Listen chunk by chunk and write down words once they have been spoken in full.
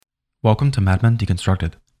Welcome to Mad Men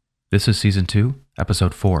Deconstructed. This is Season 2,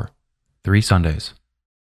 Episode 4, 3 Sundays.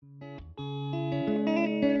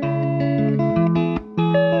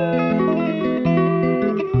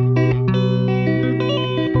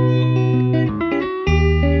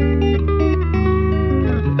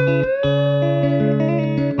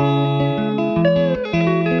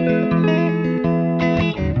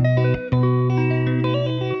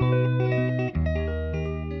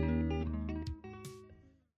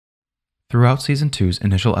 Throughout Season 2's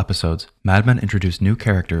initial episodes, Mad Men introduced new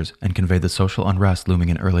characters and conveyed the social unrest looming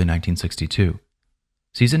in early 1962.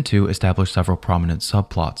 Season 2 established several prominent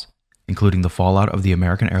subplots, including the fallout of the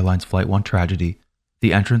American Airlines Flight 1 tragedy,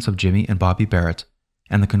 the entrance of Jimmy and Bobby Barrett,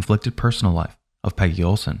 and the conflicted personal life of Peggy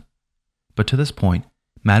Olson. But to this point,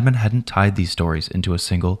 Mad Men hadn't tied these stories into a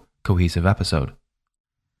single, cohesive episode.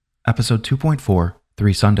 Episode 2.4,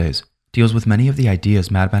 3 Sundays, deals with many of the ideas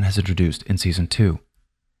Mad Men has introduced in Season 2.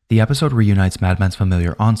 The episode reunites Mad Men's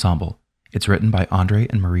familiar ensemble. It's written by Andre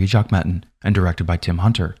and Marie Jacquemetton and directed by Tim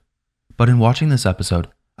Hunter. But in watching this episode,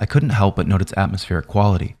 I couldn't help but note its atmospheric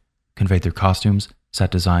quality, conveyed through costumes,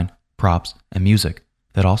 set design, props, and music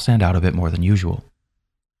that all stand out a bit more than usual.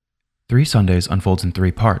 3 Sundays unfolds in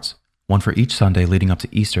 3 parts, one for each Sunday leading up to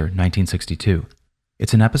Easter 1962.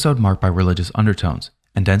 It's an episode marked by religious undertones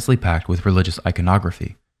and densely packed with religious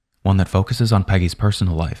iconography, one that focuses on Peggy's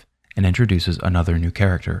personal life and introduces another new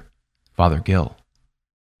character, Father Gill.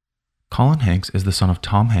 Colin Hanks is the son of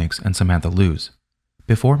Tom Hanks and Samantha Lewis.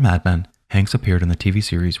 Before Mad Men, Hanks appeared in the TV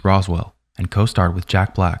series Roswell and co-starred with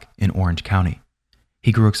Jack Black in Orange County.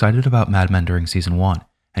 He grew excited about Mad Men during Season 1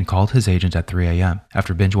 and called his agent at 3 a.m.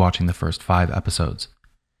 after binge-watching the first 5 episodes.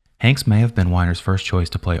 Hanks may have been Weiner's first choice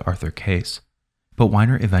to play Arthur Case, but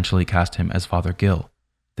Weiner eventually cast him as Father Gill,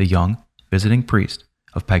 the young, visiting priest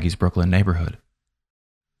of Peggy's Brooklyn neighborhood.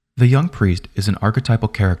 The young priest is an archetypal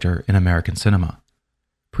character in American cinema.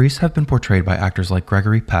 Priests have been portrayed by actors like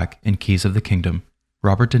Gregory Peck in Keys of the Kingdom,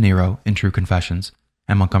 Robert De Niro in True Confessions,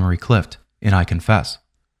 and Montgomery Clift in I Confess.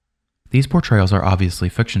 These portrayals are obviously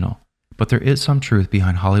fictional, but there is some truth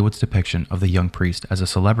behind Hollywood's depiction of the young priest as a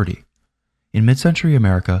celebrity. In mid-century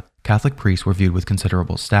America, Catholic priests were viewed with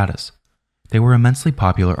considerable status. They were immensely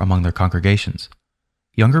popular among their congregations.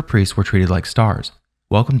 Younger priests were treated like stars,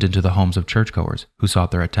 welcomed into the homes of churchgoers who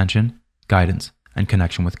sought their attention, guidance, and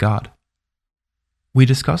connection with God. We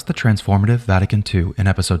discussed the transformative Vatican II in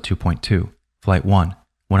Episode 2.2, Flight 1,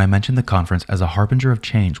 when I mentioned the conference as a harbinger of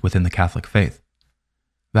change within the Catholic faith.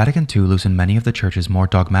 Vatican II loosened many of the Church's more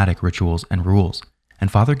dogmatic rituals and rules,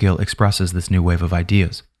 and Father Gill expresses this new wave of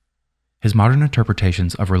ideas. His modern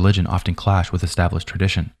interpretations of religion often clash with established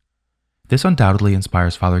tradition. This undoubtedly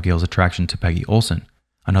inspires Father Gill's attraction to Peggy Olson,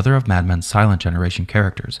 another of Mad Men's silent generation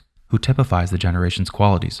characters, who typifies the generation's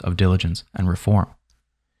qualities of diligence and reform.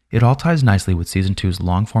 It all ties nicely with Season 2's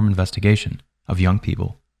long-form investigation of young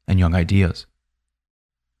people and young ideas.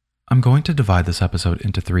 I'm going to divide this episode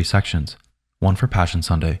into 3 sections, one for Passion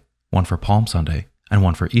Sunday, one for Palm Sunday, and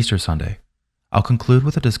one for Easter Sunday. I'll conclude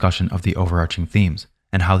with a discussion of the overarching themes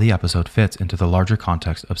and how the episode fits into the larger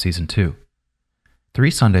context of Season 2.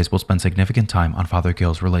 3 Sundays will spend significant time on Father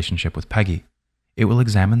Gill's relationship with Peggy. It will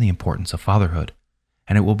examine the importance of fatherhood,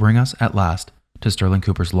 and it will bring us at last to Sterling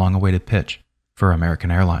Cooper's long-awaited pitch for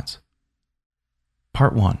American Airlines.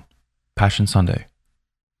 Part 1. Passion Sunday.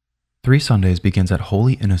 3 Sundays begins at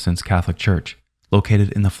Holy Innocents Catholic Church,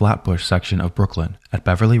 located in the Flatbush section of Brooklyn at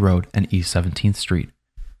Beverly Road and East 17th Street.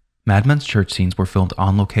 Mad Men's church scenes were filmed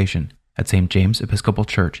on location at St. James Episcopal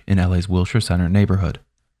Church in LA's Wilshire Center neighborhood.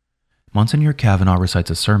 Monsignor Kavanaugh recites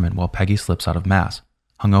a sermon while Peggy slips out of Mass,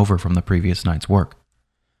 hungover from the previous night's work.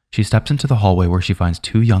 She steps into the hallway where she finds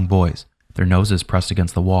 2 young boys, their noses pressed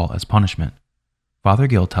against the wall as punishment. Father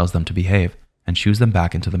Gill tells them to behave and shoos them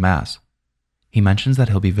back into the Mass. He mentions that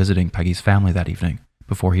he'll be visiting Peggy's family that evening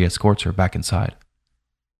before he escorts her back inside.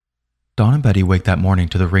 Dawn and Betty wake that morning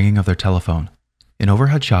to the ringing of their telephone. An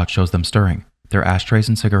overhead shot shows them stirring, their ashtrays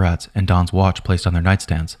and cigarettes and Dawn's watch placed on their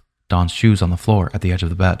nightstands, Dawn's shoes on the floor at the edge of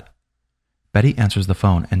the bed. Betty answers the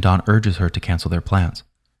phone and Dawn urges her to cancel their plans.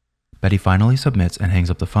 Betty finally submits and hangs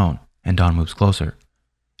up the phone, and Dawn moves closer.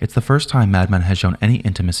 It's the first time Mad Men has shown any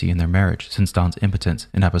intimacy in their marriage since Dawn's impotence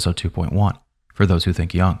in Episode 2.1, for those who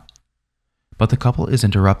think young. But the couple is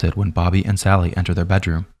interrupted when Bobby and Sally enter their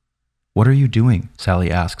bedroom. "What are you doing?" Sally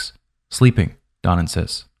asks. "Sleeping," Dawn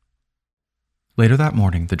insists. Later that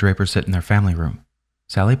morning, the Drapers sit in their family room.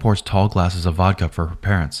 Sally pours tall glasses of vodka for her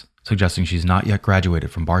parents, suggesting she's not yet graduated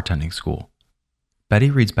from bartending school. Betty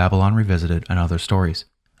reads Babylon Revisited and Other Stories,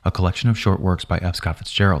 a collection of short works by F. Scott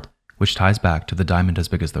Fitzgerald, which ties back to The Diamond as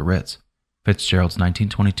Big as the Ritz, Fitzgerald's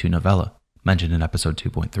 1922 novella, mentioned in episode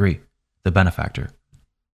 2.3, The Benefactor.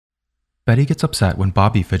 Betty gets upset when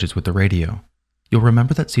Bobby fidgets with the radio. You'll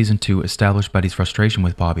remember that season 2 established Betty's frustration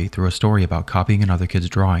with Bobby through a story about copying another kid's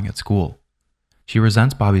drawing at school. She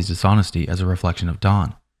resents Bobby's dishonesty as a reflection of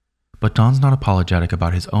Don, but Don's not apologetic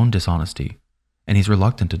about his own dishonesty, and he's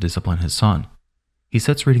reluctant to discipline his son. He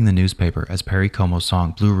sits reading the newspaper as Perry Como's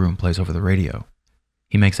song Blue Room plays over the radio.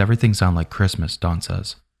 He makes everything sound like Christmas, Don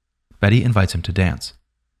says. Betty invites him to dance.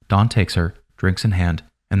 Don takes her, drinks in hand,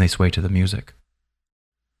 and they sway to the music.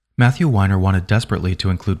 Matthew Weiner wanted desperately to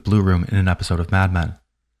include Blue Room in an episode of Mad Men.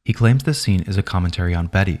 He claims this scene is a commentary on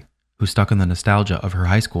Betty, who's stuck in the nostalgia of her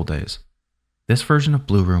high school days. This version of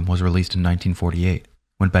Blue Room was released in 1948,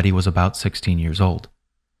 when Betty was about 16 years old.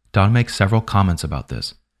 Don makes several comments about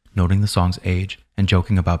this, noting the song's age and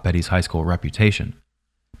joking about Betty's high school reputation.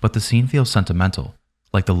 But the scene feels sentimental,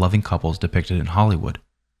 like the loving couples depicted in Hollywood.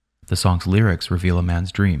 The song's lyrics reveal a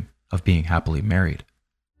man's dream of being happily married.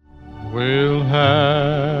 We'll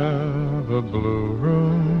have a blue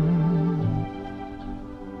room,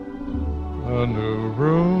 a new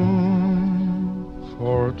room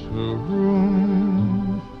for two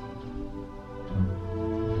rooms,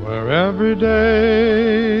 where every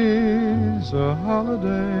day's a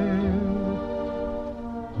holiday,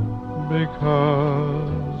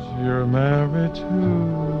 because you're married to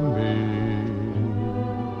me.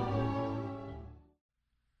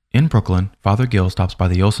 In Brooklyn, Father Gill stops by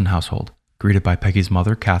the Olsen household, greeted by Peggy's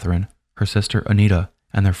mother, Catherine, her sister, Anita,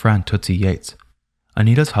 and their friend, Tootsie Yates.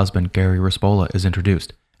 Anita's husband, Gary Raspola, is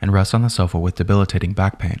introduced and rests on the sofa with debilitating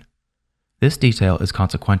back pain. This detail is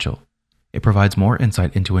consequential. It provides more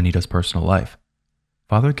insight into Anita's personal life.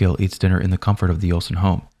 Father Gill eats dinner in the comfort of the Olsen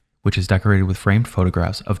home, which is decorated with framed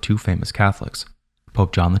photographs of two famous Catholics,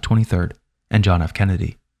 Pope John XXIII and John F.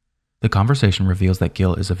 Kennedy. The conversation reveals that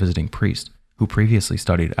Gill is a visiting priest who previously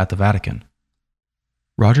studied at the Vatican.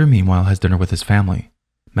 Roger, meanwhile, has dinner with his family.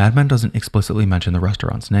 Mad Men doesn't explicitly mention the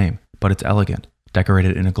restaurant's name, but it's elegant,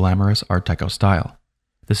 decorated in a glamorous Art Deco style.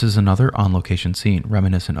 This is another on-location scene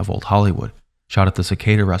reminiscent of old Hollywood, shot at the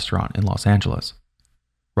Cicada restaurant in Los Angeles.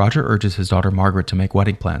 Roger urges his daughter Margaret to make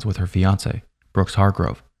wedding plans with her fiancé, Brooks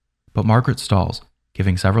Hargrove, but Margaret stalls,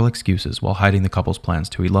 giving several excuses while hiding the couple's plans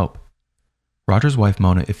to elope. Roger's wife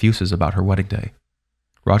Mona effuses about her wedding day.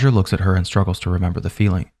 Roger looks at her and struggles to remember the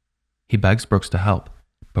feeling. He begs Brooks to help,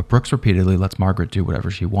 but Brooks repeatedly lets Margaret do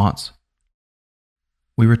whatever she wants.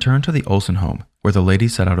 We return to the Olsen home, where the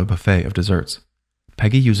ladies set out a buffet of desserts.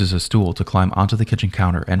 Peggy uses a stool to climb onto the kitchen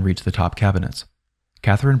counter and reach the top cabinets.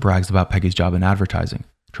 Catherine brags about Peggy's job in advertising,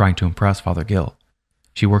 trying to impress Father Gill.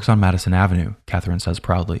 She works on Madison Avenue, Catherine says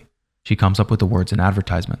proudly. She comes up with the words in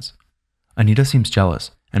advertisements. Anita seems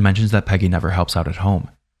jealous and mentions that Peggy never helps out at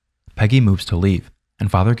home. Peggy moves to leave, and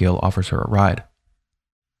Father Gill offers her a ride.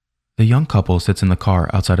 The young couple sits in the car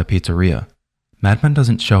outside a pizzeria. Mad Men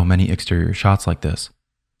doesn't show many exterior shots like this.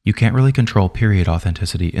 You can't really control period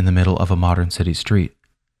authenticity in the middle of a modern city street.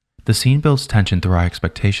 The scene builds tension through our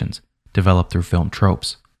expectations, developed through film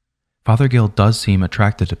tropes. Father Gill does seem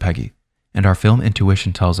attracted to Peggy, and our film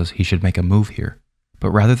intuition tells us he should make a move here, but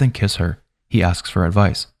rather than kiss her, he asks for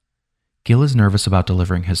advice. Gill is nervous about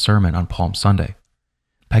delivering his sermon on Palm Sunday.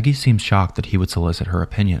 Peggy seems shocked that he would solicit her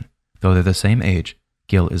opinion. Though they're the same age,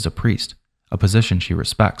 Gill is a priest, a position she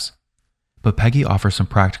respects. But Peggy offers some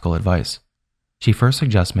practical advice. She first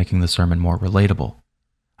suggests making the sermon more relatable.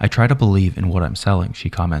 I try to believe in what I'm selling, she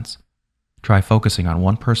comments. Try focusing on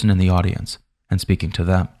one person in the audience and speaking to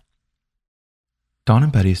them. Don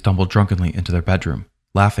and Betty stumble drunkenly into their bedroom,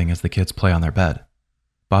 laughing as the kids play on their bed.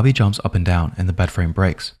 Bobby jumps up and down and the bed frame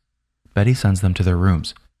breaks. Betty sends them to their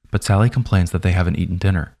rooms, but Sally complains that they haven't eaten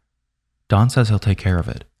dinner. Don says he'll take care of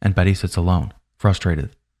it, and Betty sits alone,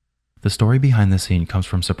 frustrated. The story behind this scene comes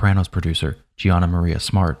from Sopranos producer Gianna Maria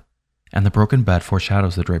Smart, and the broken bed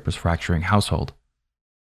foreshadows the Drapers' fracturing household.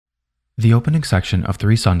 The opening section of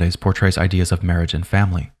 3 Sundays portrays ideas of marriage and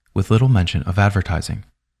family, with little mention of advertising.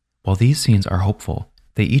 While these scenes are hopeful,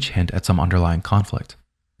 they each hint at some underlying conflict.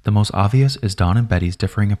 The most obvious is Don and Betty's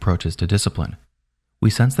differing approaches to discipline. We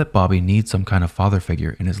sense that Bobby needs some kind of father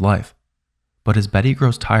figure in his life. But as Betty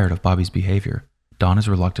grows tired of Bobby's behavior, Don is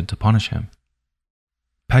reluctant to punish him.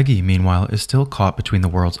 Peggy, meanwhile, is still caught between the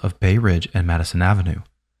worlds of Bay Ridge and Madison Avenue.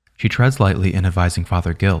 She treads lightly in advising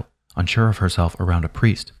Father Gill, unsure of herself around a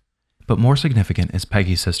priest. But more significant is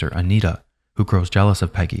Peggy's sister Anita, who grows jealous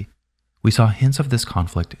of Peggy. We saw hints of this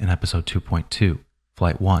conflict in episode 2.2,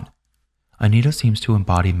 Flight 1. Anita seems to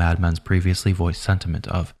embody Mad Men's previously voiced sentiment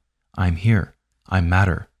of, I'm here, I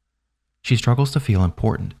matter. She struggles to feel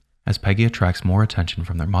important, as Peggy attracts more attention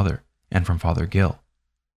from their mother and from Father Gill.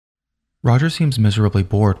 Roger seems miserably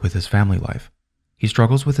bored with his family life. He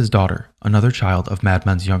struggles with his daughter, another child of Mad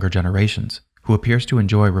Men's younger generations, who appears to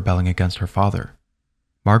enjoy rebelling against her father.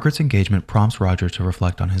 Margaret's engagement prompts Roger to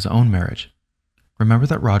reflect on his own marriage. Remember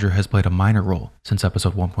that Roger has played a minor role since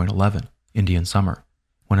episode 1.11, Indian Summer,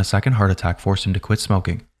 when a second heart attack forced him to quit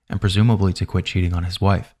smoking and presumably to quit cheating on his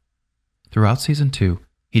wife. Throughout season 2,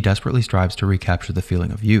 he desperately strives to recapture the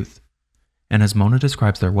feeling of youth. And as Mona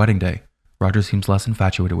describes their wedding day, Roger seems less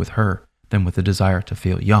infatuated with her than with the desire to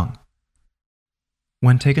feel young.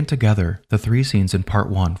 When taken together, the 3 scenes in part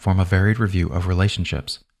 1 form a varied review of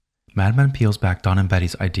relationships. Mad Men peels back Don and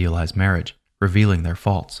Betty's idealized marriage, revealing their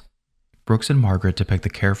faults. Brooks and Margaret depict the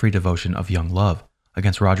carefree devotion of young love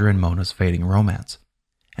against Roger and Mona's fading romance.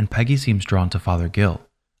 And Peggy seems drawn to Father Gill,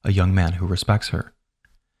 a young man who respects her.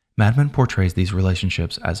 Mad Men portrays these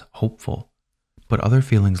relationships as hopeful, but other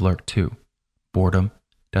feelings lurk too: boredom,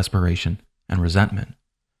 desperation, and resentment,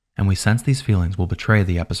 and we sense these feelings will betray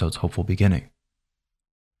the episode's hopeful beginning.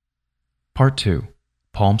 Part 2,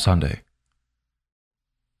 Palm Sunday.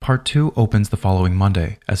 Part 2 opens the following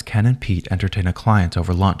Monday as Ken and Pete entertain a client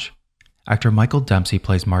over lunch. Actor Michael Dempsey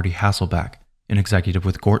plays Marty Hasselback, an executive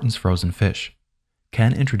with Gorton's Frozen Fish.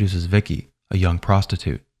 Ken introduces Vicky, a young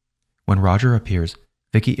prostitute. When Roger appears,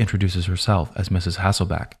 Vicky introduces herself as Mrs.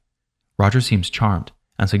 Hasselback. Roger seems charmed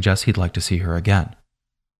and suggests he'd like to see her again.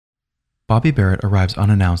 Bobby Barrett arrives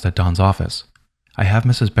unannounced at Don's office. "I have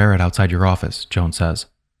Mrs. Barrett outside your office," Joan says.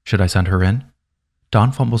 "Should I send her in?"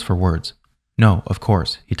 Don fumbles for words. "No, of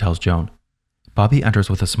course," he tells Joan. Bobby enters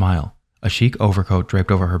with a smile, a chic overcoat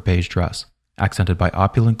draped over her beige dress, accented by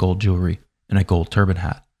opulent gold jewelry and a gold turban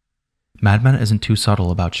hat. Mad Men isn't too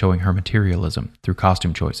subtle about showing her materialism through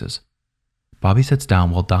costume choices. Bobby sits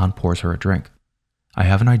down while Don pours her a drink. "I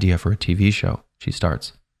have an idea for a TV show," she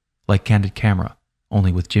starts. "Like Candid Camera,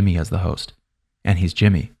 only with Jimmy as the host. And he's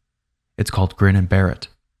Jimmy. It's called Grin and Bear It."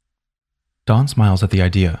 Don smiles at the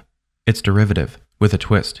idea. "It's derivative, with a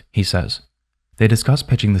twist," he says. They discuss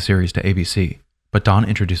pitching the series to ABC, but Don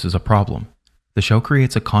introduces a problem. The show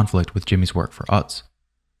creates a conflict with Jimmy's work for Utz.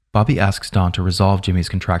 Bobby asks Don to resolve Jimmy's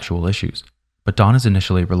contractual issues, but Don is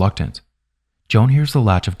initially reluctant. Joan hears the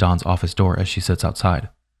latch of Don's office door as she sits outside.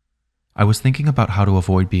 "I was thinking about how to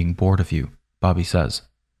avoid being bored of you," Bobby says.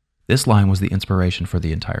 This line was the inspiration for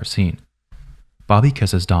the entire scene. Bobby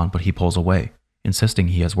kisses Don, but he pulls away, insisting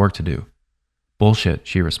he has work to do. "Bullshit,"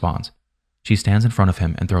 she responds. She stands in front of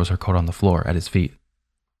him and throws her coat on the floor at his feet.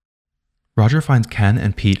 Roger finds Ken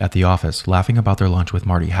and Pete at the office laughing about their lunch with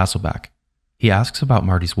Marty Hasselback. He asks about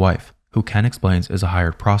Marty's wife, who Ken explains is a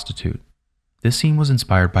hired prostitute. This scene was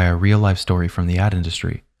inspired by a real-life story from the ad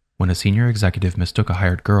industry, when a senior executive mistook a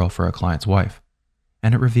hired girl for a client's wife.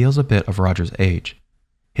 And it reveals a bit of Roger's age.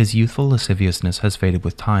 His youthful lasciviousness has faded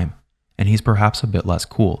with time, and he's perhaps a bit less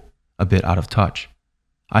cool, a bit out of touch.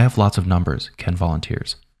 "I have lots of numbers," Ken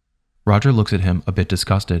volunteers. Roger looks at him a bit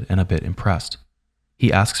disgusted and a bit impressed.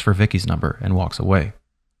 He asks for Vicky's number and walks away.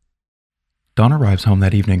 Don arrives home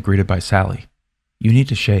that evening greeted by Sally. "You need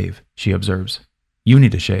to shave," she observes. "You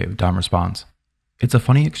need to shave," Don responds. It's a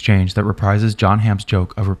funny exchange that reprises John Hamm's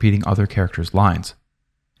joke of repeating other characters' lines.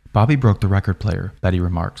 "Bobby broke the record player," Betty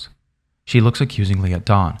remarks. She looks accusingly at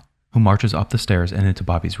Don, who marches up the stairs and into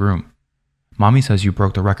Bobby's room. "Mommy says you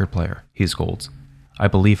broke the record player," he scolds. "I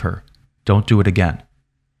believe her. Don't do it again."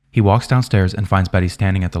 He walks downstairs and finds Betty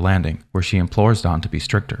standing at the landing, where she implores Don to be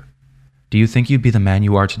stricter. "Do you think you'd be the man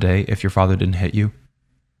you are today if your father didn't hit you?"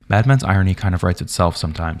 Mad Men's irony kind of writes itself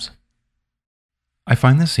sometimes. I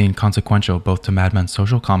find this scene consequential both to Mad Men's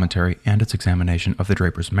social commentary and its examination of the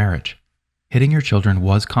Drapers' marriage. Hitting your children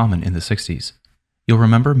was common in the 60s. You'll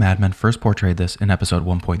remember Mad Men first portrayed this in episode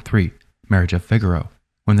 1.3, Marriage of Figaro,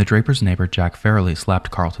 when the Drapers' neighbor Jack Farrelly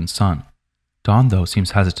slapped Carlton's son. Don, though,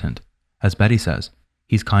 seems hesitant. As Betty says,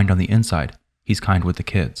 he's kind on the inside, he's kind with the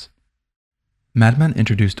kids. Mad Men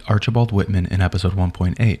introduced Archibald Whitman in episode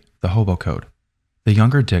 1.8, The Hobo Code. The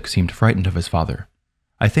younger Dick seemed frightened of his father.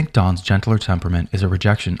 I think Don's gentler temperament is a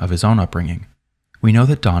rejection of his own upbringing. We know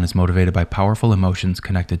that Don is motivated by powerful emotions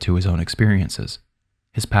connected to his own experiences.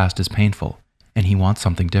 His past is painful, and he wants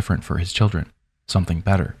something different for his children, something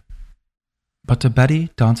better. But to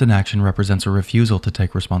Betty, Don's inaction represents a refusal to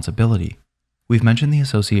take responsibility. We've mentioned the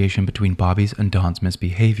association between Bobby's and Don's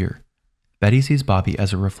misbehavior. Betty sees Bobby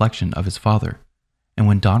as a reflection of his father, and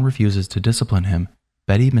when Don refuses to discipline him,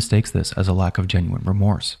 Betty mistakes this as a lack of genuine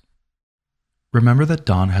remorse. Remember that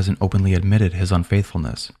Don hasn't openly admitted his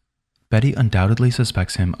unfaithfulness. Betty undoubtedly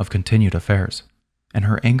suspects him of continued affairs, and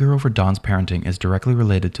her anger over Don's parenting is directly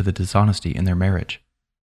related to the dishonesty in their marriage.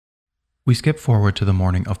 We skip forward to the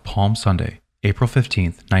morning of Palm Sunday, April 15,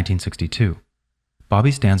 1962.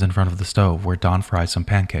 Bobby stands in front of the stove where Dawn fries some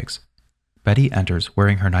pancakes. Betty enters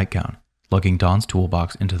wearing her nightgown, lugging Dawn's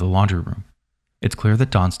toolbox into the laundry room. It's clear that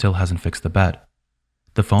Dawn still hasn't fixed the bed.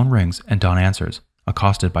 The phone rings and Dawn answers,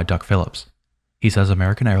 accosted by Duck Phillips. He says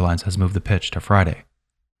American Airlines has moved the pitch to Friday.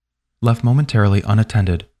 Left momentarily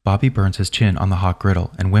unattended, Bobby burns his chin on the hot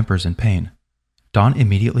griddle and whimpers in pain. Dawn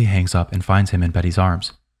immediately hangs up and finds him in Betty's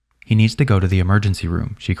arms. He needs to go to the emergency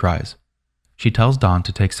room, she cries. She tells Dawn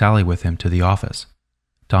to take Sally with him to the office.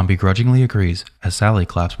 Dawn begrudgingly agrees as Sally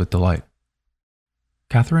claps with delight.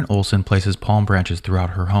 Catherine Olson places palm branches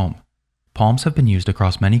throughout her home. Palms have been used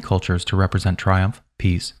across many cultures to represent triumph,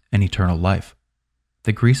 peace, and eternal life.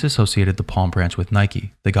 The Greeks associated the palm branch with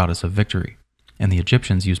Nike, the goddess of victory, and the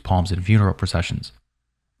Egyptians used palms in funeral processions.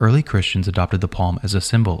 Early Christians adopted the palm as a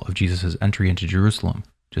symbol of Jesus' entry into Jerusalem,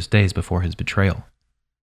 just days before his betrayal.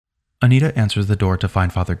 Anita answers the door to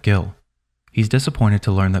find Father Gill. He's disappointed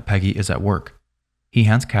to learn that Peggy is at work. He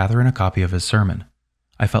hands Catherine a copy of his sermon.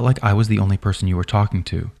 I felt like I was the only person you were talking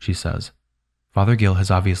to, she says. Father Gill has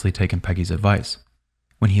obviously taken Peggy's advice.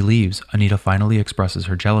 When he leaves, Anita finally expresses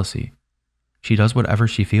her jealousy. She does whatever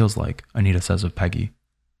she feels like, Anita says of Peggy.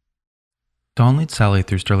 Dawn leads Sally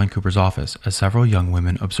through Sterling Cooper's office as several young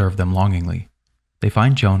women observe them longingly. They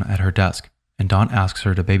find Joan at her desk, and Dawn asks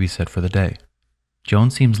her to babysit for the day. Joan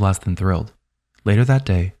seems less than thrilled. Later that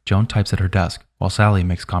day, Joan types at her desk while Sally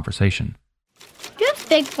makes conversation. You have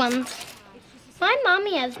big ones. My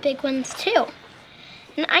mommy has big ones too.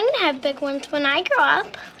 And I'm going to have big ones when I grow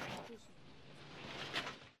up.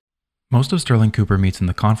 Most of Sterling Cooper meets in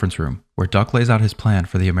the conference room, where Duck lays out his plan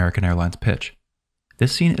for the American Airlines pitch.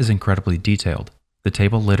 This scene is incredibly detailed, the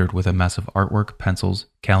table littered with a mess of artwork, pencils,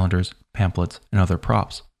 calendars, pamphlets, and other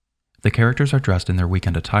props. The characters are dressed in their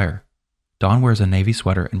weekend attire. Dawn wears a navy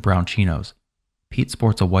sweater and brown chinos. Pete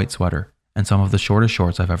sports a white sweater and some of the shortest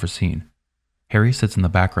shorts I've ever seen. Harry sits in the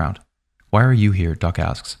background. Why are you here? Duck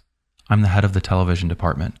asks. I'm the head of the television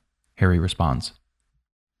department, Harry responds.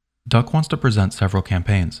 Duck wants to present several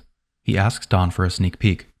campaigns. He asks Dawn for a sneak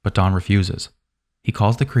peek, but Dawn refuses. He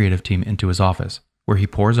calls the creative team into his office, where he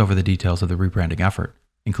pores over the details of the rebranding effort,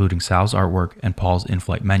 including Sal's artwork and Paul's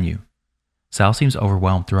in-flight menu. Sal seems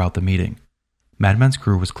overwhelmed throughout the meeting. Mad Men's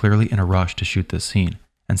crew was clearly in a rush to shoot this scene,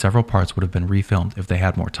 and several parts would have been refilmed if they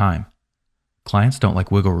had more time. Clients don't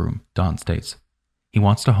like wiggle room, Dawn states. He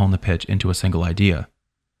wants to hone the pitch into a single idea.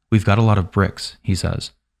 We've got a lot of bricks, he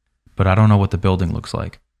says, but I don't know what the building looks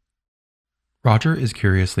like. Roger is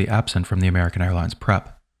curiously absent from the American Airlines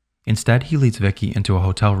prep. Instead, he leads Vicky into a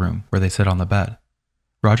hotel room where they sit on the bed.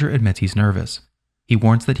 Roger admits he's nervous. He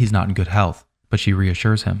warns that he's not in good health, but she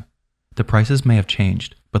reassures him. The prices may have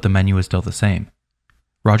changed, but the menu is still the same.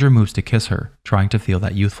 Roger moves to kiss her, trying to feel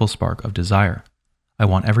that youthful spark of desire. I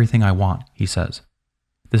want everything I want, he says.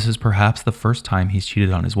 This is perhaps the first time he's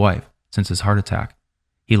cheated on his wife since his heart attack.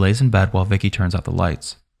 He lays in bed while Vicky turns out the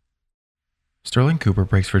lights. Sterling Cooper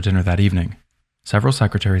breaks for dinner that evening. Several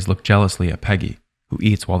secretaries look jealously at Peggy, who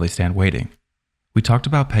eats while they stand waiting. We talked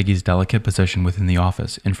about Peggy's delicate position within the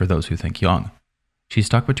office in For Those Who Think Young. She's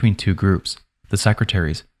stuck between two groups, the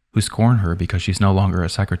secretaries, who scorn her because she's no longer a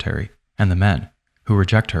secretary, and the men, who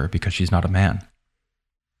reject her because she's not a man.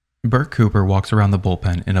 Bert Cooper walks around the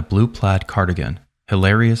bullpen in a blue plaid cardigan,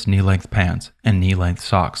 hilarious knee-length pants, and knee-length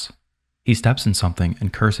socks. He steps in something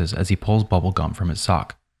and curses as he pulls bubble gum from his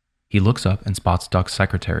sock. He looks up and spots Duck's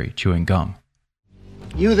secretary chewing gum.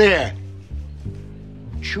 You there,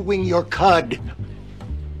 chewing your cud.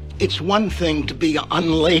 It's one thing to be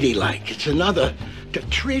unladylike. It's another to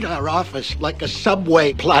treat our office like a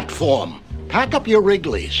subway platform. Pack up your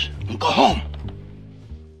Wrigleys and go home.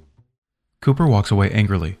 Cooper walks away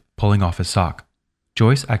angrily, pulling off his sock.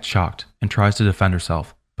 Joyce acts shocked and tries to defend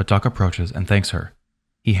herself, but Duck approaches and thanks her.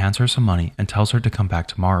 He hands her some money and tells her to come back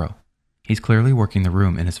tomorrow. He's clearly working the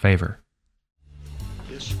room in his favor.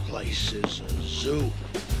 This place is a zoo.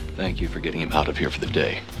 Thank you for getting him out of here for the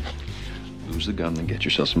day. Lose the gun and get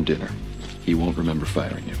yourself some dinner. He won't remember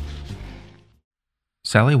firing you.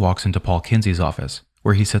 Sally walks into Paul Kinsey's office,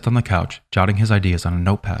 where he sits on the couch, jotting his ideas on a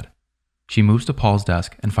notepad. She moves to Paul's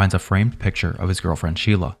desk and finds a framed picture of his girlfriend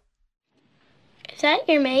Sheila. Is that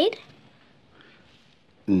your maid?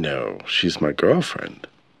 No, she's my girlfriend.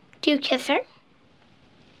 Do you kiss her?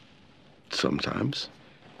 Sometimes.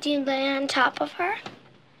 Do you lay on top of her?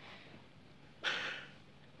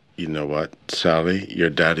 You know what, Sally? Your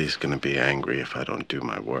daddy's gonna be angry if I don't do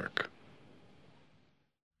my work.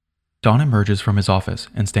 Don emerges from his office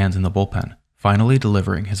and stands in the bullpen, finally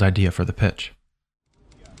delivering his idea for the pitch.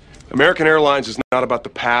 American Airlines is not about the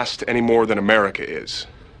past any more than America is.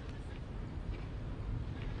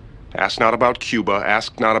 Ask not about Cuba,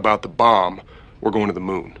 ask not about the bomb, We're going to the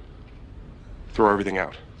moon. Throw everything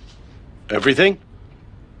out. Everything?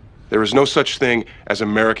 There is no such thing as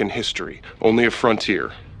American history, only a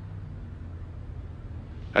frontier.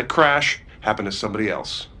 That crash happened to somebody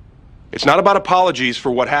else. It's not about apologies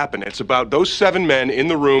for what happened. It's about those 7 men in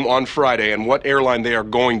the room on Friday and what airline they are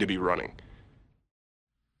going to be running.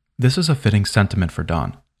 This is a fitting sentiment for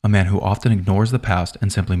Don, a man who often ignores the past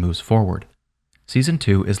and simply moves forward. Season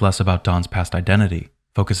 2 is less about Don's past identity,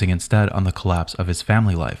 focusing instead on the collapse of his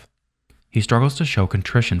family life. He struggles to show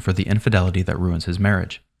contrition for the infidelity that ruins his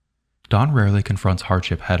marriage. Don rarely confronts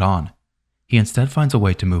hardship head-on. He instead finds a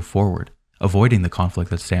way to move forward, avoiding the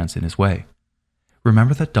conflict that stands in his way.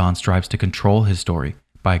 Remember that Don strives to control his story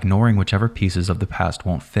by ignoring whichever pieces of the past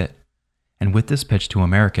won't fit. And with this pitch to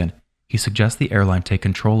American, he suggests the airline take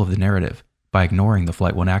control of the narrative by ignoring the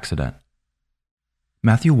Flight 1 accident.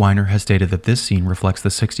 Matthew Weiner has stated that this scene reflects the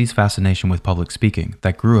 60s fascination with public speaking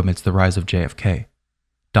that grew amidst the rise of JFK.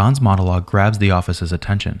 Don's monologue grabs the office's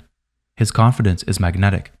attention. His confidence is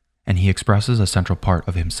magnetic, and he expresses a central part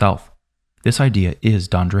of himself. This idea is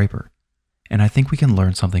Don Draper. And I think we can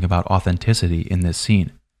learn something about authenticity in this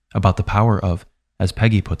scene, about the power of, as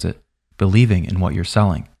Peggy puts it, believing in what you're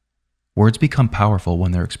selling. Words become powerful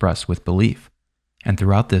when they're expressed with belief, and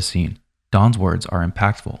throughout this scene, Don's words are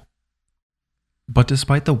impactful. But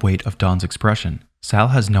despite the weight of Don's expression, Sal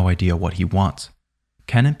has no idea what he wants.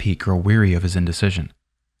 Ken and Pete grow weary of his indecision.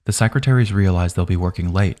 The secretaries realize they'll be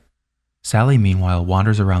working late. Sally, meanwhile,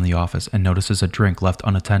 wanders around the office and notices a drink left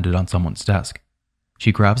unattended on someone's desk.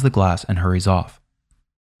 She grabs the glass and hurries off.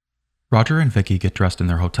 Roger and Vicky get dressed in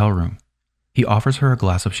their hotel room. He offers her a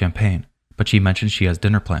glass of champagne, but she mentions she has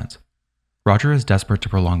dinner plans. Roger is desperate to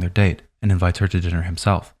prolong their date and invites her to dinner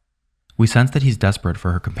himself. We sense that he's desperate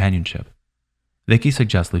for her companionship. Vicky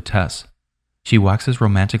suggests Lutece. She waxes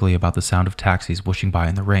romantically about the sound of taxis whooshing by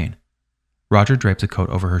in the rain. Roger drapes a coat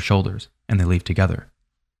over her shoulders, and they leave together.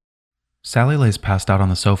 Sally lays passed out on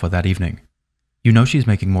the sofa that evening. You know she's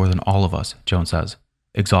making more than all of us, Joan says,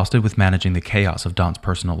 exhausted with managing the chaos of Don's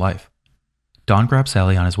personal life. Don grabs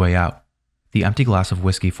Sally on his way out. The empty glass of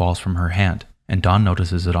whiskey falls from her hand, and Don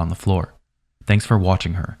notices it on the floor. Thanks for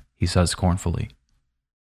watching her, he says scornfully.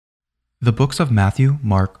 The books of Matthew,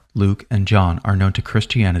 Mark, Luke, and John are known to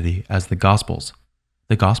Christianity as the Gospels.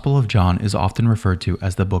 The Gospel of John is often referred to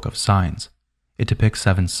as the Book of Signs. It depicts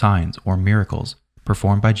 7 signs or miracles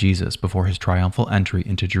performed by Jesus before his triumphal entry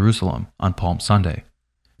into Jerusalem on Palm Sunday.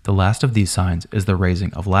 The last of these signs is the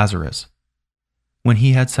raising of Lazarus. When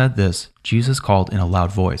he had said this, Jesus called in a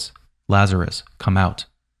loud voice, "Lazarus, come out."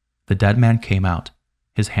 The dead man came out,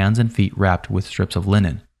 his hands and feet wrapped with strips of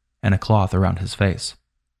linen, and a cloth around his face.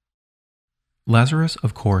 Lazarus,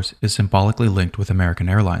 of course, is symbolically linked with American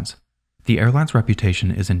Airlines. The airline's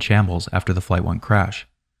reputation is in shambles after the Flight 1 crash.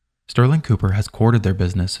 Sterling Cooper has courted their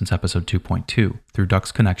business since episode 2.2 through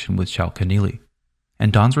Duck's connection with Shel Keneally,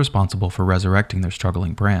 and Don's responsible for resurrecting their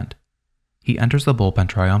struggling brand. He enters the bullpen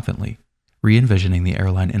triumphantly, re-envisioning the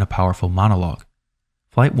airline in a powerful monologue.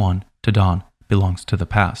 Flight 1, to Don, belongs to the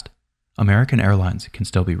past. American Airlines can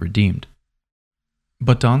still be redeemed.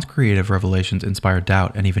 But Don's creative revelations inspire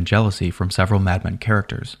doubt and even jealousy from several Mad Men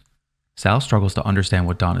characters. Sal struggles to understand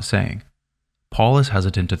what Don is saying. Paul is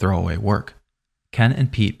hesitant to throw away work. Ken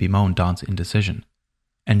and Pete bemoan Don's indecision.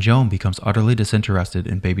 And Joan becomes utterly disinterested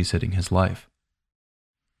in babysitting his life.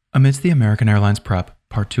 Amidst the American Airlines prep,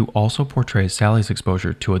 Part 2 also portrays Sally's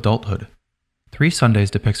exposure to adulthood. 3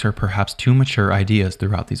 Sundays depicts her perhaps too mature ideas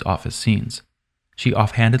throughout these office scenes. She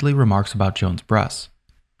offhandedly remarks about Joan's breasts.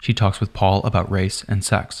 She talks with Paul about race and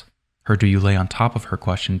sex. Her "do you lay on top of her"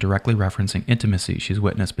 question directly referencing intimacy she's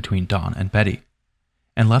witnessed between Don and Betty.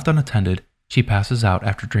 And left unattended, she passes out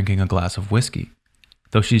after drinking a glass of whiskey.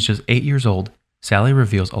 Though she's just 8 years old, Sally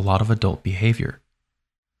reveals a lot of adult behavior.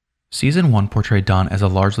 Season 1 portrayed Don as a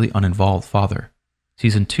largely uninvolved father.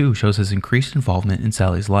 Season 2 shows his increased involvement in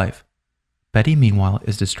Sally's life. Betty, meanwhile,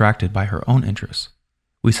 is distracted by her own interests.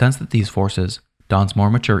 We sense that these forces, Don's more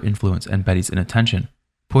mature influence and Betty's inattention,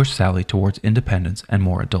 push Sally towards independence and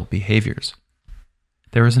more adult behaviors.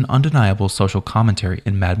 There is an undeniable social commentary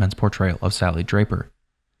in Mad Men's portrayal of Sally Draper.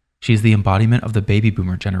 She is the embodiment of the baby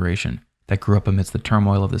boomer generation that grew up amidst the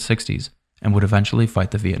turmoil of the 60s and would eventually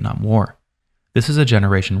fight the Vietnam War. This is a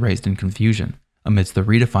generation raised in confusion amidst the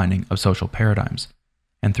redefining of social paradigms,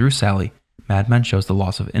 and through Sally, Mad Men shows the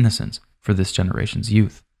loss of innocence for this generation's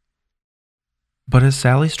youth. But as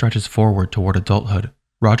Sally stretches forward toward adulthood,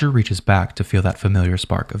 Roger reaches back to feel that familiar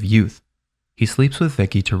spark of youth. He sleeps with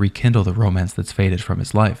Vicky to rekindle the romance that's faded from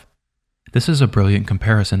his life. This is a brilliant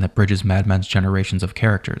comparison that bridges Mad Men's generations of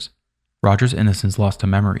characters. Roger's innocence lost to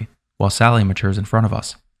memory, while Sally matures in front of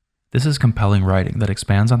us. This is compelling writing that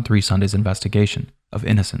expands on 3 Sundays' investigation of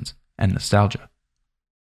innocence and nostalgia.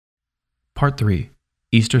 Part 3.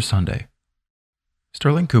 Easter Sunday.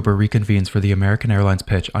 Sterling Cooper reconvenes for the American Airlines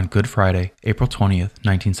pitch on Good Friday, April 20th,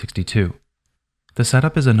 1962. The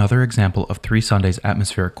setup is another example of 3 Sundays'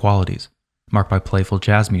 atmospheric qualities, marked by playful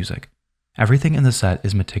jazz music. Everything in the set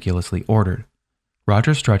is meticulously ordered.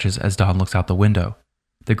 Roger stretches as Don looks out the window.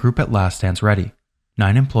 The group at last stands ready.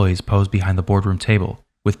 9 employees pose behind the boardroom table,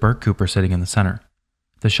 with Burt Cooper sitting in the center.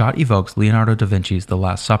 The shot evokes Leonardo da Vinci's The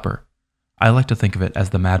Last Supper. I like to think of it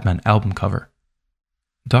as the Mad Men album cover.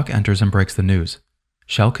 Duck enters and breaks the news.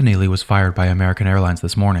 Shel Keneally was fired by American Airlines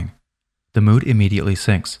this morning. The mood immediately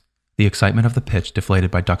sinks, the excitement of the pitch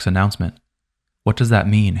deflated by Duck's announcement. What does that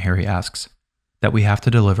mean, Harry asks. That we have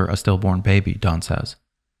to deliver a stillborn baby, Don says.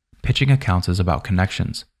 Pitching accounts is about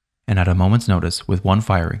connections, and at a moment's notice, with one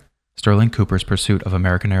firing, Sterling Cooper's pursuit of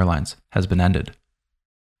American Airlines has been ended.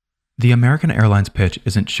 The American Airlines pitch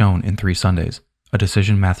isn't shown in 3 Sundays, a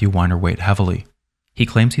decision Matthew Weiner weighed heavily. He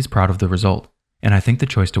claims he's proud of the result, and I think the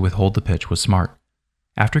choice to withhold the pitch was smart.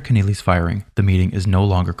 After Keneally's firing, the meeting is no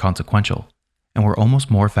longer consequential, and we're almost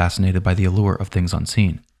more fascinated by the allure of things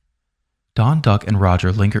unseen. Don, Duck, and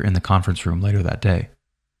Roger linger in the conference room later that day.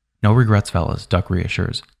 No regrets, fellas, Duck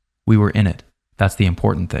reassures. We were in it. That's the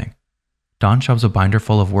important thing. Don shoves a binder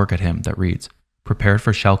full of work at him that reads, Prepared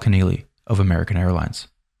for Shel Keneally of American Airlines.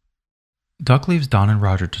 Duck leaves Don and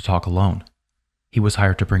Roger to talk alone. He was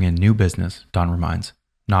hired to bring in new business, Don reminds,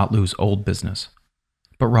 not lose old business.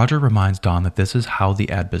 But Roger reminds Don that this is how the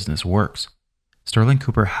ad business works. Sterling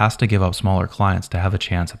Cooper has to give up smaller clients to have a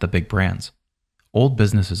chance at the big brands. Old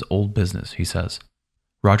business is old business, he says.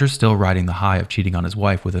 Roger's still riding the high of cheating on his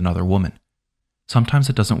wife with another woman. Sometimes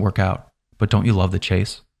it doesn't work out, but don't you love the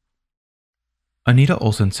chase? Anita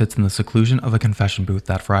Olsen sits in the seclusion of a confession booth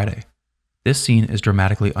that Friday. This scene is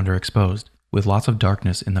dramatically underexposed, with lots of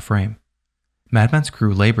darkness in the frame. Mad Men's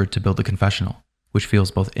crew labored to build the confessional, which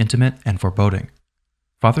feels both intimate and foreboding.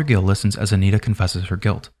 Father Gill listens as Anita confesses her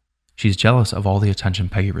guilt. She's jealous of all the attention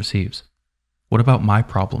Peggy receives. What about my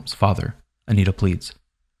problems, Father? Anita pleads.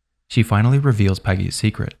 She finally reveals Peggy's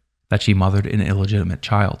secret, that she mothered an illegitimate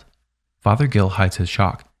child. Father Gill hides his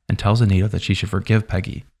shock and tells Anita that she should forgive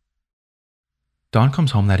Peggy. Don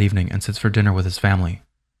comes home that evening and sits for dinner with his family.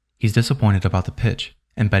 He's disappointed about the pitch,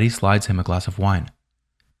 and Betty slides him a glass of wine.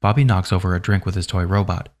 Bobby knocks over a drink with his toy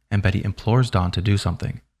robot, and Betty implores Don to do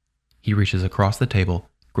something. He reaches across the table,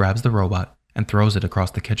 grabs the robot, and throws it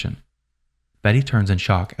across the kitchen. Betty turns in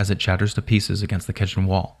shock as it shatters to pieces against the kitchen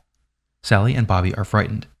wall. Sally and Bobby are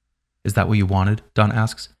frightened. Is that what you wanted? Don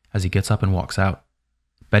asks as he gets up and walks out.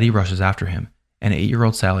 Betty rushes after him, and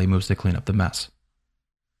 8-year-old Sally moves to clean up the mess.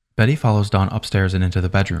 Betty follows Don upstairs and into the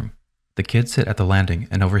bedroom. The kids sit at the landing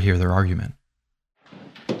and overhear their argument.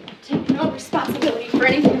 Take no responsibility for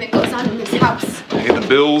anything that goes on in this house. Pay the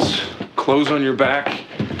bills, clothes on your back,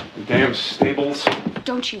 the damn stables.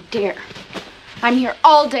 Don't you dare. I'm here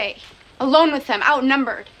all day, alone with them,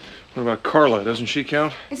 outnumbered. What about Carla? Doesn't she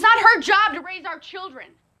count? It's not her job to raise our children.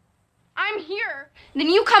 I'm here, and then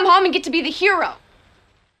you come home and get to be the hero.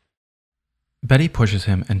 Betty pushes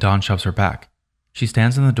him and Don shoves her back. She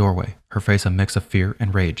stands in the doorway, her face a mix of fear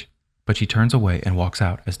and rage, but she turns away and walks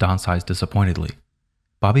out as Don sighs disappointedly.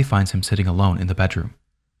 Bobby finds him sitting alone in the bedroom.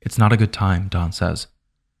 It's not a good time, Don says.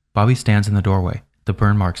 Bobby stands in the doorway, the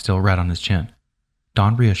burn mark still red on his chin.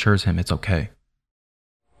 Don reassures him it's okay.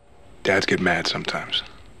 Dads get mad sometimes.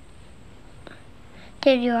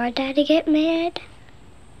 Did your daddy get mad?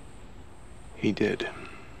 He did.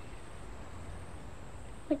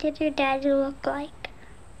 What did your daddy look like?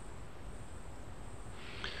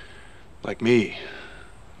 Like me,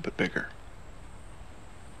 but bigger.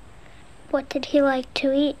 What did he like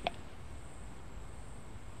to eat?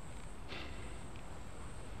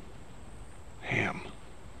 Ham.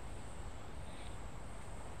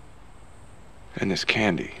 And this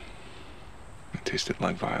candy. It tasted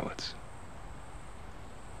like violets.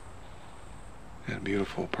 In a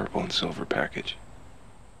beautiful purple and silver package.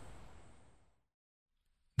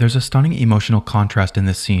 There's a stunning emotional contrast in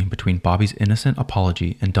this scene between Bobby's innocent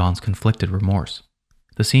apology and Don's conflicted remorse.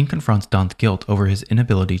 The scene confronts Don's guilt over his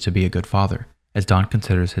inability to be a good father, as Don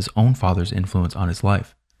considers his own father's influence on his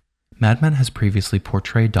life. Mad Men has previously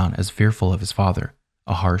portrayed Don as fearful of his father,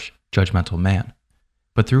 a harsh, judgmental man.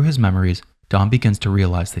 But through his memories, Don begins to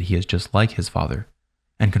realize that he is just like his father,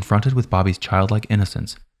 and confronted with Bobby's childlike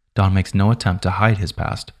innocence, Don makes no attempt to hide his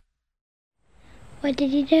past. What did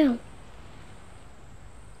he do?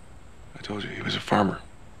 I told you he was a farmer.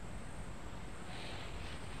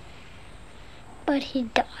 But he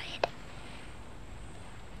died.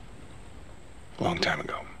 A long time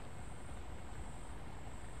ago.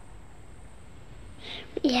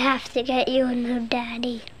 You have to get you a new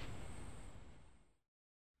daddy.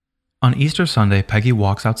 On Easter Sunday, Peggy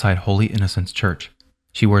walks outside Holy Innocents Church.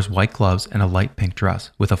 She wears white gloves and a light pink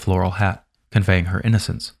dress with a floral hat, conveying her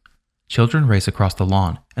innocence. Children race across the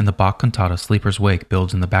lawn, and the Bach cantata Sleeper's Wake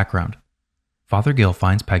builds in the background. Father Gill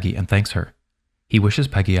finds Peggy and thanks her. He wishes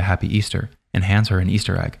Peggy a happy Easter and hands her an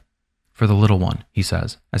Easter egg. For the little one, he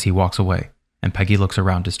says, as he walks away, and Peggy looks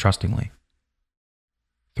around distrustingly.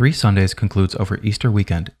 3 Sundays concludes over Easter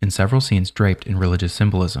weekend in several scenes draped in religious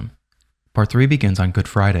symbolism. Part 3 begins on Good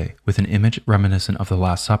Friday with an image reminiscent of the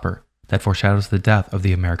Last Supper that foreshadows the death of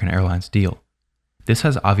the American Airlines deal. This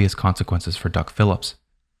has obvious consequences for Duck Phillips.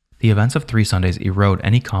 The events of 3 Sundays erode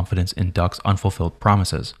any confidence in Duck's unfulfilled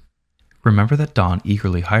promises. Remember that Don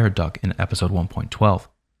eagerly hired Duck in episode 1.12,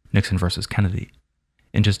 Nixon vs. Kennedy.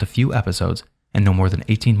 In just a few episodes, and no more than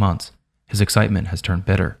 18 months, his excitement has turned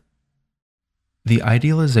bitter. The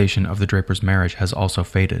idealization of the Drapers' marriage has also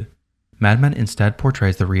faded. Mad Men instead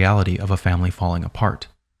portrays the reality of a family falling apart.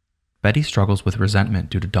 Betty struggles with resentment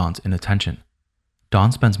due to Don's inattention.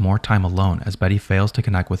 Don spends more time alone as Betty fails to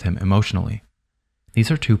connect with him emotionally. These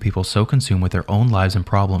are two people so consumed with their own lives and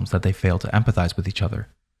problems that they fail to empathize with each other.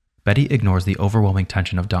 Betty ignores the overwhelming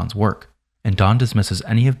tension of Don's work, and Don dismisses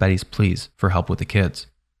any of Betty's pleas for help with the kids.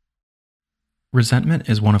 Resentment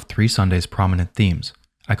is one of 3 Sundays' prominent themes,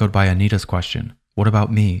 echoed by Anita's question, "What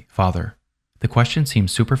about me, Father?" The question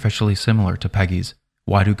seems superficially similar to Peggy's,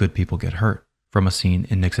 "Why do good people get hurt?" from a scene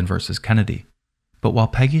in Nixon vs. Kennedy. But while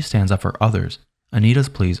Peggy stands up for others, Anita's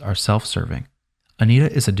pleas are self-serving. Anita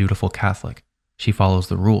is a dutiful Catholic. She follows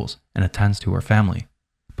the rules and attends to her family,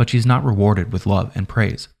 but she's not rewarded with love and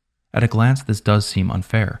praise. At a glance, this does seem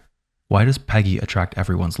unfair. Why does Peggy attract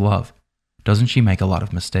everyone's love? Doesn't she make a lot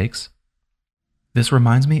of mistakes? This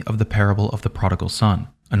reminds me of the parable of the prodigal son,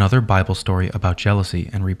 another Bible story about jealousy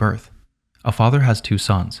and rebirth. A father has 2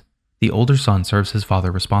 sons. The older son serves his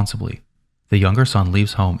father responsibly. The younger son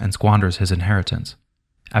leaves home and squanders his inheritance.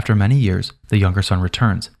 After many years, the younger son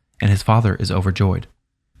returns, and his father is overjoyed.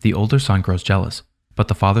 The older son grows jealous, but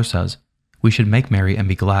the father says, "We should make merry and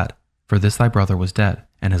be glad, for this thy brother was dead,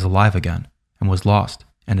 and is alive again, and was lost,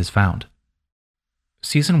 and is found."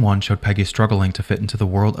 Season 1 showed Peggy struggling to fit into the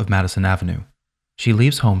world of Madison Avenue. She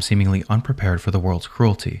leaves home seemingly unprepared for the world's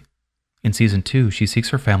cruelty. In Season 2, she seeks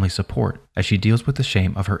her family's support as she deals with the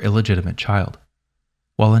shame of her illegitimate child.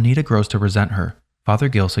 While Anita grows to resent her, Father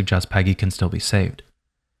Gill suggests Peggy can still be saved.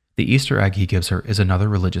 The Easter egg he gives her is another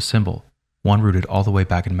religious symbol, one rooted all the way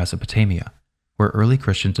back in Mesopotamia, where early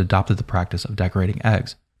Christians adopted the practice of decorating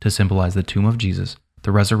eggs to symbolize the tomb of Jesus,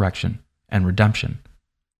 the resurrection, and redemption.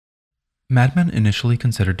 Mad Men initially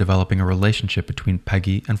considered developing a relationship between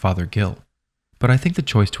Peggy and Father Gill, but I think the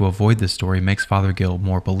choice to avoid this story makes Father Gill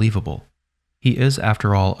more believable. He is,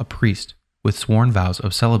 after all, a priest with sworn vows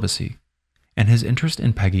of celibacy, and his interest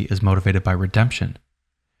in Peggy is motivated by redemption.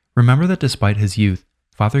 Remember that despite his youth,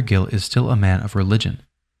 Father Gill is still a man of religion.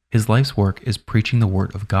 His life's work is preaching the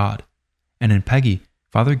word of God, and in Peggy,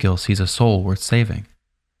 Father Gill sees a soul worth saving.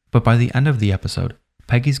 But by the end of the episode,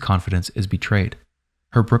 Peggy's confidence is betrayed.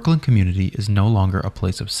 Her Brooklyn community is no longer a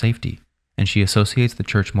place of safety, and she associates the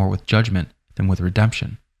church more with judgment than with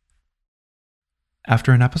redemption.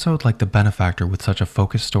 After an episode like The Benefactor with such a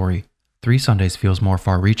focused story, 3 Sundays feels more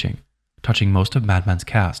far-reaching, touching most of Mad Men's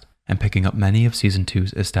cast and picking up many of Season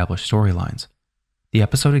 2's established storylines. The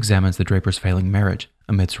episode examines the Drapers' failing marriage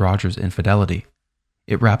amidst Roger's infidelity.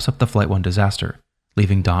 It wraps up the Flight 1 disaster,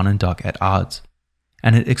 leaving Don and Duck at odds.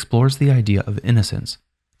 And it explores the idea of innocence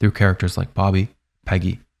through characters like Bobby,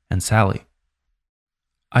 Peggy, and Sally.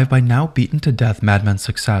 I've by now beaten to death Mad Men's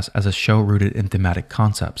success as a show rooted in thematic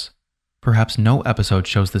concepts. Perhaps no episode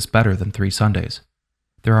shows this better than 3 Sundays.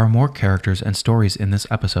 There are more characters and stories in this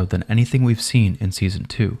episode than anything we've seen in Season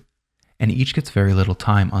 2, and each gets very little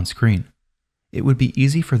time on screen. It would be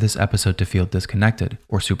easy for this episode to feel disconnected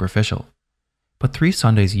or superficial, but 3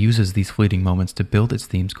 Sundays uses these fleeting moments to build its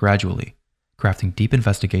themes gradually, crafting deep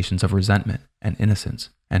investigations of resentment and innocence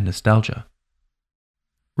and nostalgia.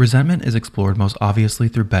 Resentment is explored most obviously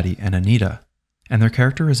through Betty and Anita, and their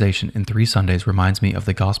characterization in 3 Sundays reminds me of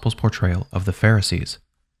the Gospel's portrayal of the Pharisees.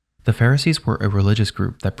 The Pharisees were a religious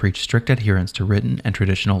group that preached strict adherence to written and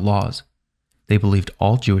traditional laws. They believed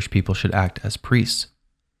all Jewish people should act as priests.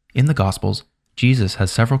 In the Gospels, Jesus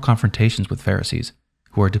has several confrontations with Pharisees,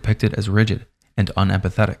 who are depicted as rigid and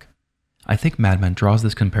unempathetic. I think Mad Men draws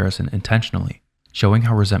this comparison intentionally, showing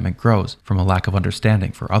how resentment grows from a lack of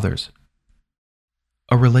understanding for others.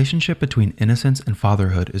 A relationship between innocence and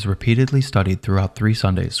fatherhood is repeatedly studied throughout 3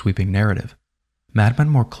 Sundays' sweeping narrative. Mad Men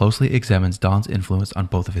more closely examines Don's influence on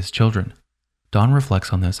both of his children. Don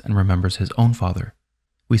reflects on this and remembers his own father.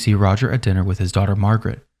 We see Roger at dinner with his daughter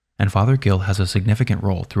Margaret, and Father Gil has a significant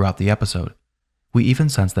role throughout the episode. We even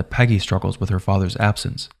sense that Peggy struggles with her father's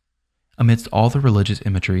absence. Amidst all the religious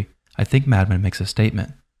imagery, I think Mad Men makes a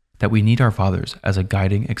statement that we need our fathers as a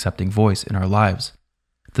guiding, accepting voice in our lives.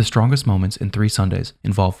 The strongest moments in 3 Sundays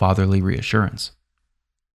involve fatherly reassurance.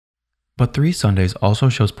 But 3 Sundays also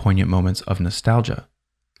shows poignant moments of nostalgia.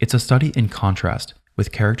 It's a study in contrast,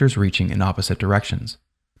 with characters reaching in opposite directions.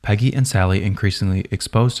 Peggy and Sally increasingly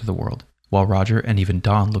exposed to the world, while Roger and even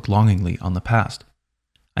Don look longingly on the past.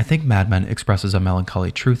 I think Mad Men expresses a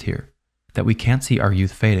melancholy truth here, that we can't see our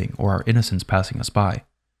youth fading or our innocence passing us by,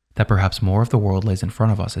 that perhaps more of the world lays in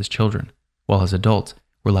front of us as children, while as adults,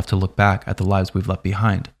 we're left to look back at the lives we've left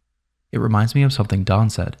behind. It reminds me of something Don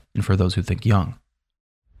said in For Those Who Think Young.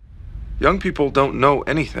 Young people don't know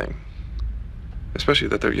anything, especially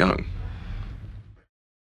that they're young.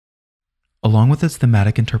 Along with its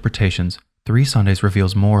thematic interpretations, 3 Sundays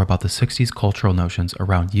reveals more about the 60s cultural notions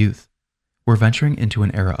around youth. We're venturing into an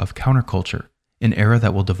era of counterculture, an era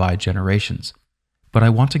that will divide generations. But I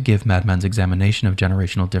want to give Mad Men's examination of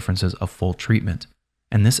generational differences a full treatment,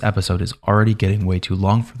 and this episode is already getting way too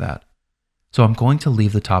long for that. So I'm going to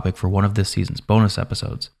leave the topic for one of this season's bonus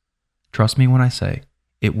episodes. Trust me when I say,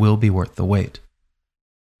 it will be worth the wait.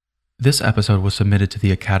 This episode was submitted to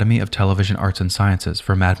the Academy of Television Arts and Sciences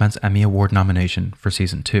for Mad Men's Emmy Award nomination for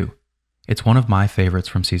Season 2. It's one of my favorites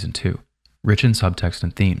from Season 2, rich in subtext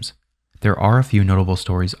and themes. There are a few notable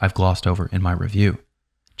stories I've glossed over in my review.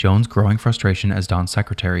 Joan's growing frustration as Don's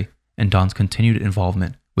secretary, and Don's continued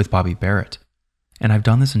involvement with Bobby Barrett. And I've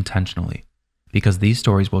done this intentionally, because these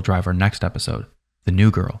stories will drive our next episode, The New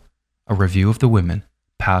Girl, a review of the women,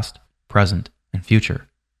 past, present, and future,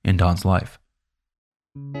 in Don's life.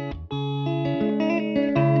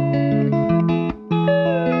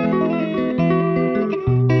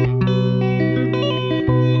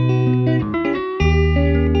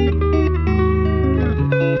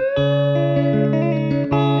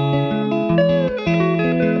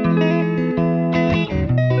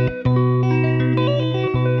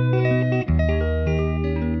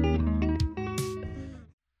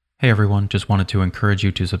 Hey everyone, just wanted to encourage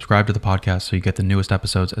you to subscribe to the podcast so you get the newest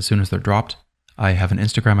episodes as soon as they're dropped. I have an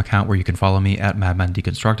Instagram account where you can follow me at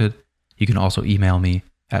madmendeconstructed. You can also email me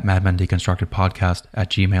at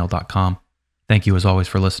madmendeconstructedpodcast@gmail.com. Thank you as always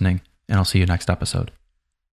for listening, and I'll see you next episode.